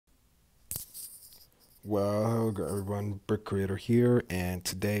Well, hello everyone, Brick Creator here, and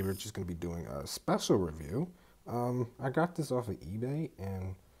today we're just going to be doing a special review. I got this off of eBay,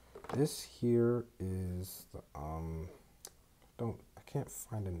 and this here is the, I can't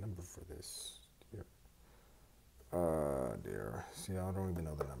find a number for this. Here. There. See, I don't even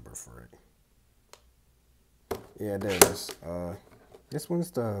know the number for it. Yeah, there it is. This one's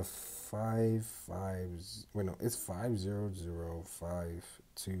the wait, no, it's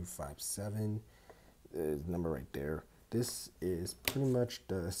 5005257. Is the number right there. This is pretty much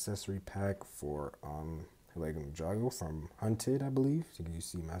the accessory pack for like NINJAGO from Hunted, I believe. So you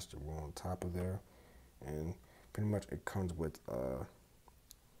see Master Wu on top of there, and pretty much it comes with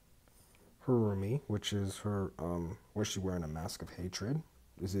Harumi, which is her where she wearing a mask of hatred.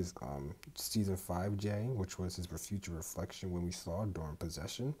 This is season 5J, which was his future reflection when we saw during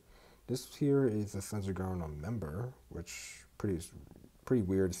possession. This here is a Sons of Garden member, which pretty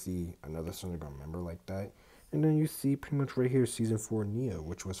weird to see another Sons of Garden member like that. And then you see pretty much right here season 4 Nia,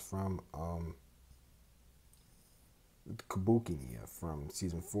 which was from Kabuki Nia from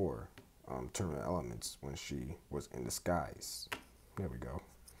season 4, Tournament Elements, when she was in disguise. There we go.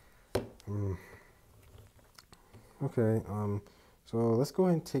 Okay, so let's go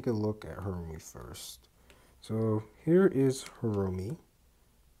ahead and take a look at Harumi first. So here is Harumi.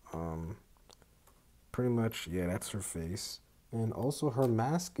 Pretty much, yeah, that's her face. And also her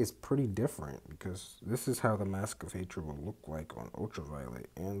mask is pretty different because this is how the Mask of Hatred will look like on Ultraviolet.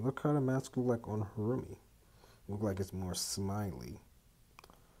 And look how the mask will look like on Harumi. Look like it's more smiley.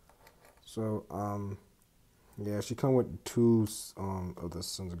 So, yeah, she come with two of the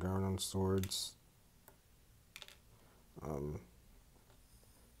Sons of Garnon swords.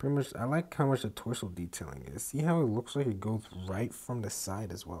 Pretty much, I like how much the torso detailing is. See how it looks like it goes right from the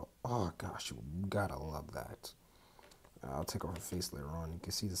side as well. Oh gosh, you gotta love that. I'll take off her face later on. You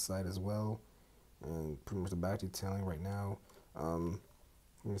can see the side as well, and pretty much the back detailing right now.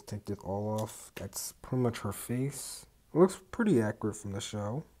 Let's take this all off. That's pretty much her face. It looks pretty accurate from the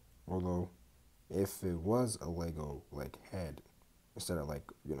show, although if it was a Lego like head instead of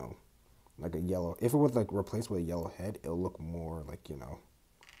like like a yellow, if it was like replaced with a yellow head, it'll look more like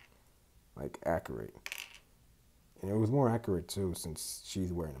like accurate. And it was more accurate too since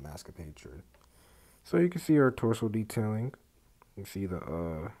she's wearing a mask of hatred. So you can see her torso detailing. You see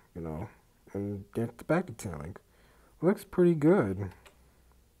the and get the back detailing. Looks pretty good.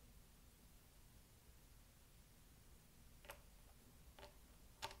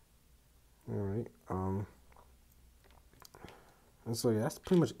 All right. And so yeah, that's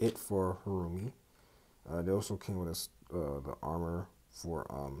pretty much it for Harumi. They also came with the armor for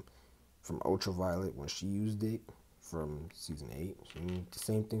from Ultraviolet when she used it from season 8. And the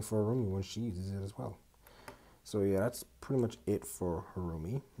same thing for Harumi when she uses it as well. So yeah, that's pretty much it for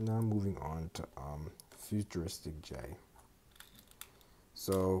Harumi. Now moving on to Futuristic J.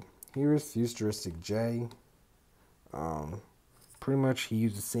 So here is Futuristic J. Pretty much he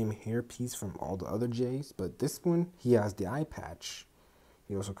used the same hairpiece from all the other J's, but this one he has the eye patch.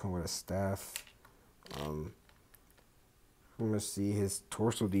 He also comes with a staff. We're gonna see his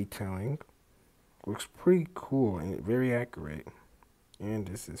torso detailing. Looks pretty cool and very accurate. And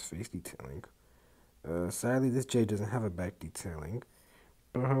this is face detailing. Sadly, this J doesn't have a back detailing.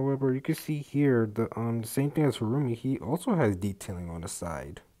 But however, you can see here the same thing as Harumi. He also has detailing on the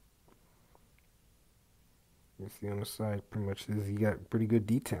side. You see on the side, pretty much he got pretty good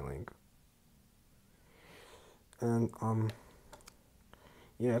detailing. And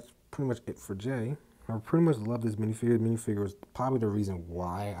yeah, that's pretty much it for J. I pretty much love this minifigure. The minifigure was probably the reason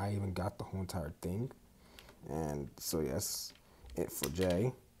why I even got the whole entire thing. And so yes, it for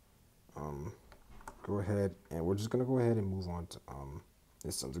J. Go ahead, and we're just gonna go ahead and move on to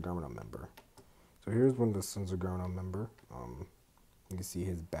this Sons of Garmino member. So here's one of the Sons of Garmino member. You can see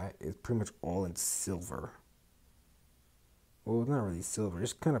his back is pretty much all in silver. Well, it's not really silver.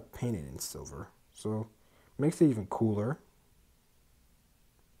 It's kind of painted in silver, so makes it even cooler.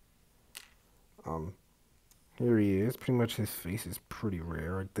 Here he is. Pretty much his face is pretty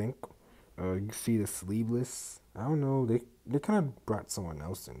rare, I think. You can see the sleeveless. I don't know. They kind of brought someone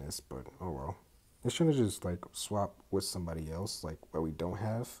else in this, but oh well. They should have just like swap with somebody else, like what we don't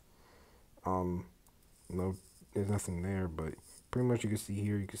have. No, there's nothing there, but pretty much you can see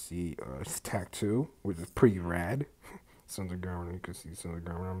here. You can see his tattoo, which is pretty rad. Sons of Garmin. You can see Sons of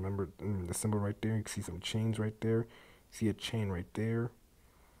Garmin. Remember the symbol right there. You can see some chains right there. See a chain right there.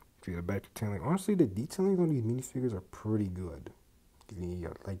 See the back detailing. Honestly, the detailing on these minifigures are pretty good. You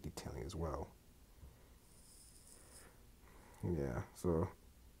got light detailing as well. Yeah, so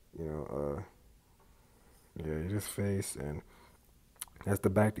yeah, his face, and That's the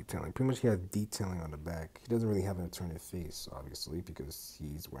back detailing. Pretty much he has detailing on the back. He doesn't really have an alternate face, obviously, because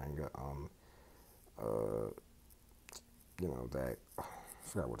he's wearing uh, that, I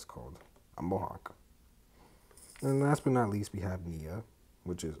forgot what it's called, a mohawk. And last but not least, we have Nia,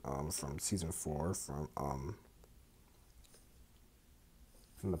 which is from season 4 from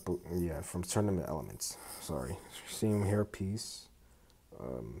the book, yeah, from Tournament Elements. Sorry, same hairpiece,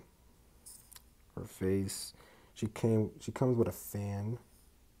 um, her face. She comes with a fan.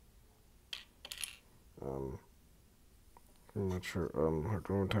 Um, Pretty much her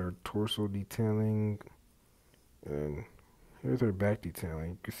entire torso detailing, and here's her back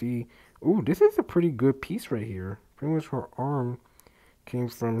detailing. You can see, ooh, this is a pretty good piece right here. Pretty much her arm came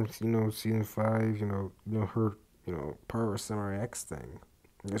from season 5. Her Power Samurai X thing.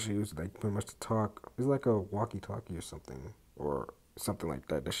 I guess she used like pretty much to talk. It's like a walkie-talkie or something, like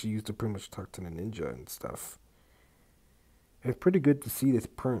that. That she used to pretty much talk to the ninja and stuff. It's pretty good to see this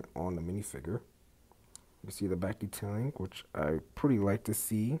print on the minifigure. You see the back detailing, which I pretty like to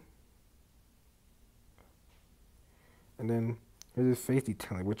see. And then here's his face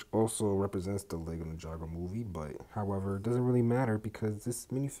detailing, which also represents the Lego Ninjago movie, but however, it doesn't really matter because this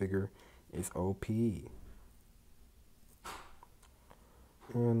minifigure is OP.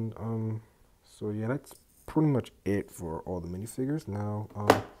 And so yeah, that's pretty much it for all the minifigures. Now,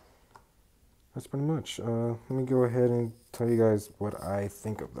 that's pretty much. Let me go ahead and tell you guys what I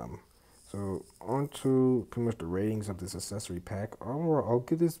think of them. So on to pretty much the ratings of this accessory pack. I'll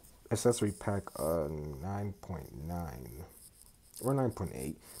give this accessory pack a 9.9 or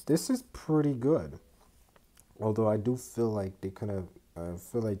 9.8. This is pretty good. Although I do feel like they could have,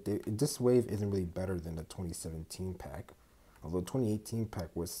 this wave isn't really better than the 2017 pack. Although 2018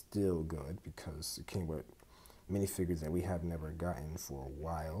 pack was still good because it came with minifigures that we have never gotten for a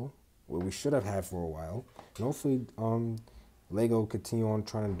while. Well, we should have had for a while. And hopefully, Lego continue on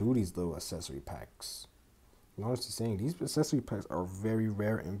trying to do these little accessory packs. And honestly saying, these accessory packs are very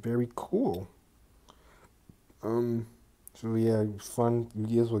rare and very cool. So yeah, fun.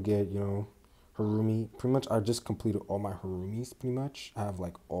 You guys will get, Harumi. Pretty much, I just completed all my Harumis. Pretty much, I have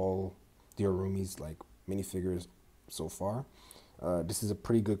like all the Harumis like minifigures so far. This is a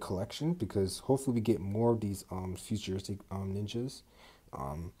pretty good collection because hopefully we get more of these futuristic ninjas.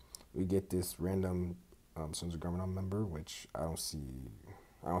 We get this random Sons of Garmadon member, which I don't see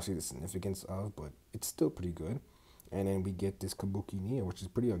the significance of, but it's still pretty good. And then we get this Kabuki Nia, which is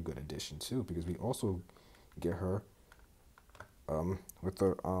pretty a good addition too, because we also get her with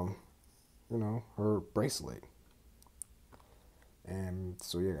the her bracelet. And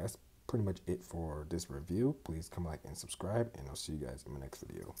so yeah, that's pretty much it for this review. Please come like and subscribe, and I'll see you guys in my next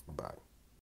video. Bye bye.